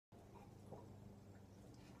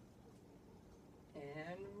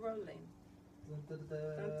rolling. Dun, dun,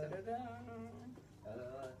 dun, dun.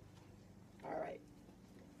 All right.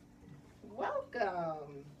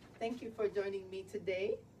 Welcome. Thank you for joining me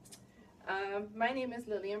today. My name is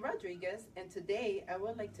Lillian Rodriguez, and today I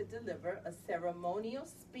would like to deliver a ceremonial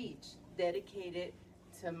speech dedicated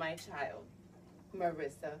to my child,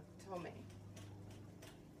 Marissa Tomei.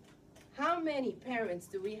 How many parents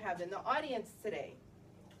do we have in the audience today?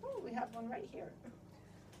 Oh, we have one right here.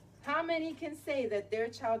 How many can say that their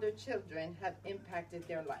child or children have impacted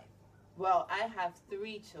their life? Well, I have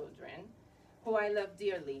 3 children who I love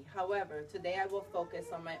dearly. However, today I will focus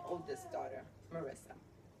on my oldest daughter, Marissa.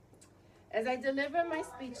 As I deliver my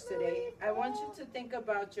speech today, I want you to think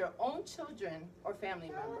about your own children or family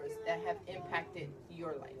members that have impacted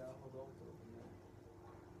your life.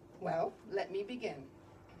 Well, let me begin.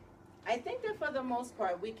 I think that for the most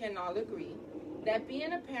part, we can all agree that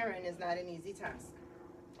being a parent is not an easy task,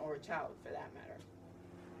 or a child for that matter.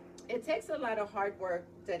 It takes a lot of hard work,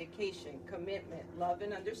 dedication, commitment, love,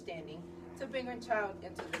 and understanding to bring a child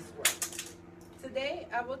into this world. Today,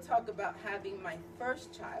 I will talk about having my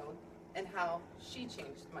first child and how she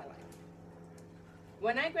changed my life.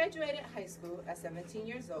 When I graduated high school at 17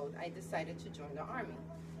 years old, I decided to join the Army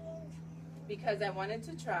because I wanted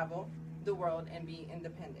to travel the world and be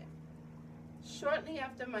independent. Shortly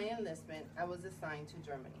after my enlistment, I was assigned to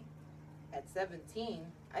Germany. At 17,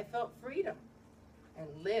 I felt freedom and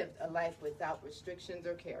lived a life without restrictions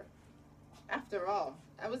or care. After all,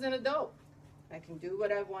 I was an adult. I can do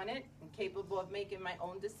what I wanted and capable of making my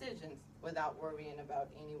own decisions without worrying about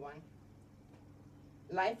anyone.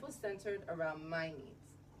 Life was centered around my needs,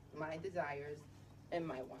 my desires, and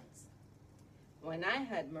my wants. When I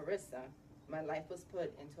had Marissa, my life was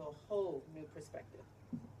put into a whole new perspective.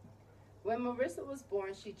 When Marissa was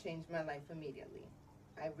born, she changed my life immediately.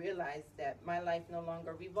 I realized that my life no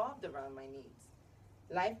longer revolved around my needs.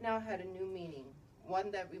 Life now had a new meaning,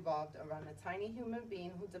 one that revolved around a tiny human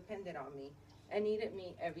being who depended on me and needed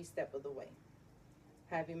me every step of the way.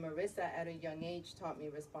 Having Marissa at a young age taught me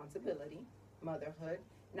responsibility, motherhood,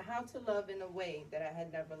 and how to love in a way that I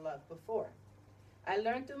had never loved before. I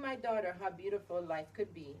learned through my daughter how beautiful life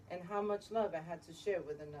could be and how much love I had to share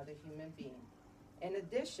with another human being. In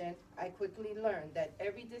addition, I quickly learned that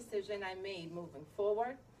every decision I made moving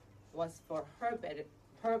forward was for her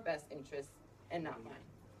best interest and not mine.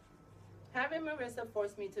 Having Marissa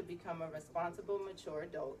forced me to become a responsible, mature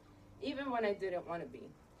adult, even when I didn't want to be,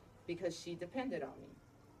 because she depended on me.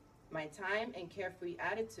 My time and carefree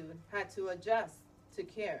attitude had to adjust to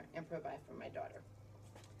care and provide for my daughter.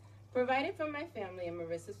 Providing for my family and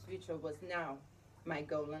Marissa's future was now my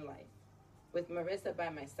goal in life. With Marissa by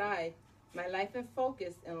my side, my life and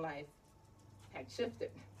focus in life had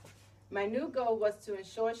shifted. My new goal was to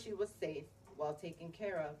ensure she was safe, well taken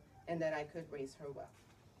care of, and that I could raise her well.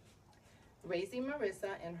 Raising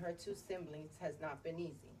Marissa and her 2 siblings has not been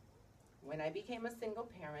easy. When I became a single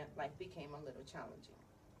parent, life became a little challenging.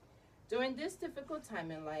 During this difficult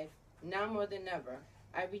time in life, now more than ever,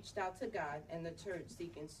 I reached out to God and the church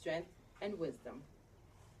seeking strength and wisdom.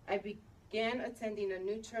 I began attending a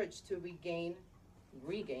new church to regain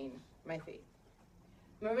my faith.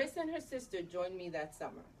 Marissa and her sister joined me that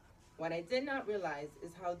summer. What I did not realize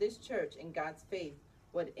is how this church and God's faith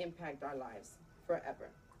would impact our lives forever.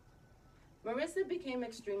 Marissa became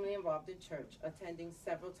extremely involved in church, attending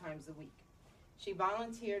several times a week. She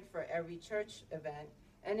volunteered for every church event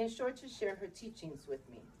and ensured to share her teachings with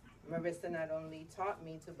me. Marissa not only taught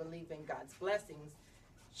me to believe in God's blessings,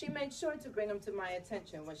 she made sure to bring them to my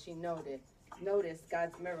attention when she noticed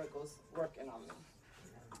God's miracles working on me.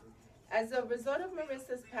 As a result of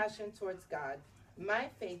Marissa's passion towards God, my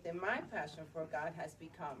faith and my passion for God has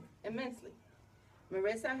become immensely.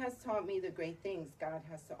 Marissa has taught me the great things God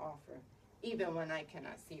has to offer, even when I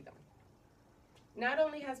cannot see them. Not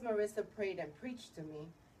only has Marissa prayed and preached to me,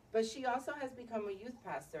 but she also has become a youth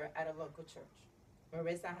pastor at a local church.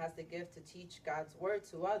 Marissa has the gift to teach God's word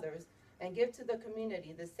to others and give to the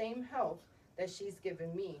community the same help that she's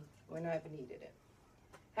given me when I've needed it.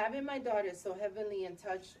 Having my daughter so heavily in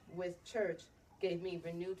touch with church gave me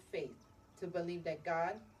renewed faith to believe that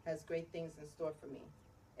God has great things in store for me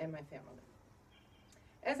and my family.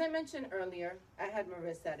 As I mentioned earlier, I had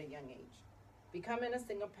Marissa at a young age. Becoming a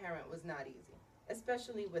single parent was not easy,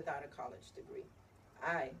 especially without a college degree.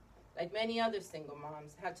 I, like many other single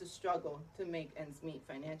moms, had to struggle to make ends meet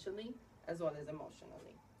financially as well as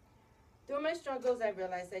emotionally. Through my struggles, I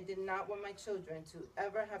realized I did not want my children to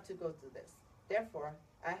ever have to go through this. Therefore,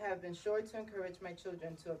 I have been sure to encourage my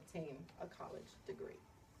children to obtain a college degree.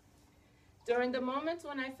 During the moments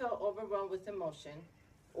when I felt overwhelmed with emotion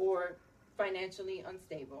or financially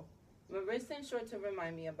unstable, Marissa ensured to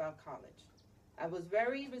remind me about college. I was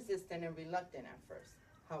very resistant and reluctant at first.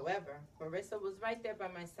 However, Marissa was right there by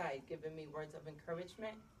my side, giving me words of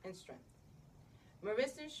encouragement and strength.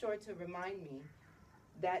 Marissa ensured to remind me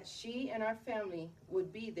that she and our family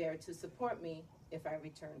would be there to support me if I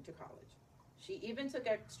returned to college. She even took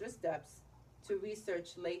extra steps to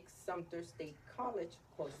research Lake Sumter State College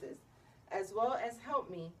courses, as well as help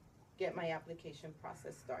me get my application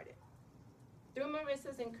process started. Through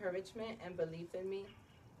Marissa's encouragement and belief in me,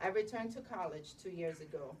 I returned to college 2 years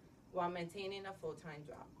ago while maintaining a full-time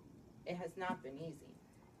job. It has not been easy.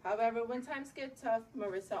 However, when times get tough,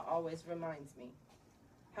 Marissa always reminds me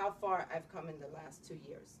how far I've come in the last 2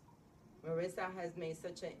 years. Marissa has made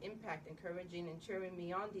such an impact encouraging and cheering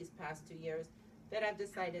me on these past 2 years that I've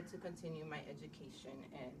decided to continue my education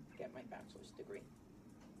and get my bachelor's degree.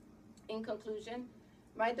 In conclusion,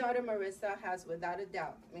 my daughter Marissa has without a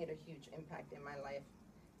doubt made a huge impact in my life,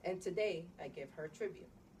 and today I give her tribute.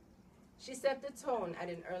 She set the tone at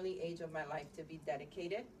an early age of my life to be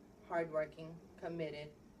dedicated, hardworking, committed,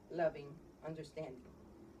 loving, understanding.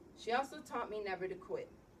 She also taught me never to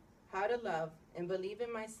quit, how to love and believe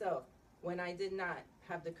in myself when I did not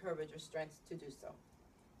have the courage or strength to do so.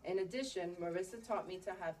 In addition, Marissa taught me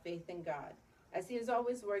to have faith in God, as He is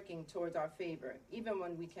always working towards our favor, even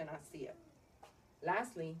when we cannot see it.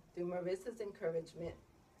 Lastly, through Marissa's encouragement,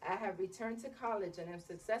 I have returned to college and am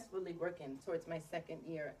successfully working towards my second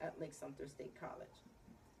year at Lake Sumter State College.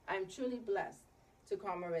 I am truly blessed to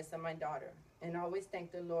call Marissa my daughter, and always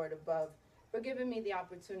thank the Lord above for giving me the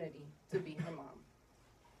opportunity to be her mom.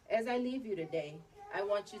 As I leave you today, I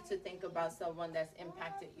want you to think about someone that's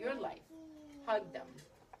impacted your life. Hug them,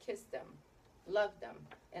 kiss them, love them,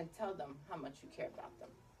 and tell them how much you care about them.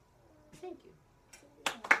 Thank you.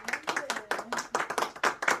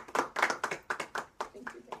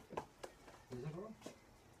 Thank you. Is it wrong?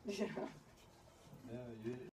 Yeah. Yeah, you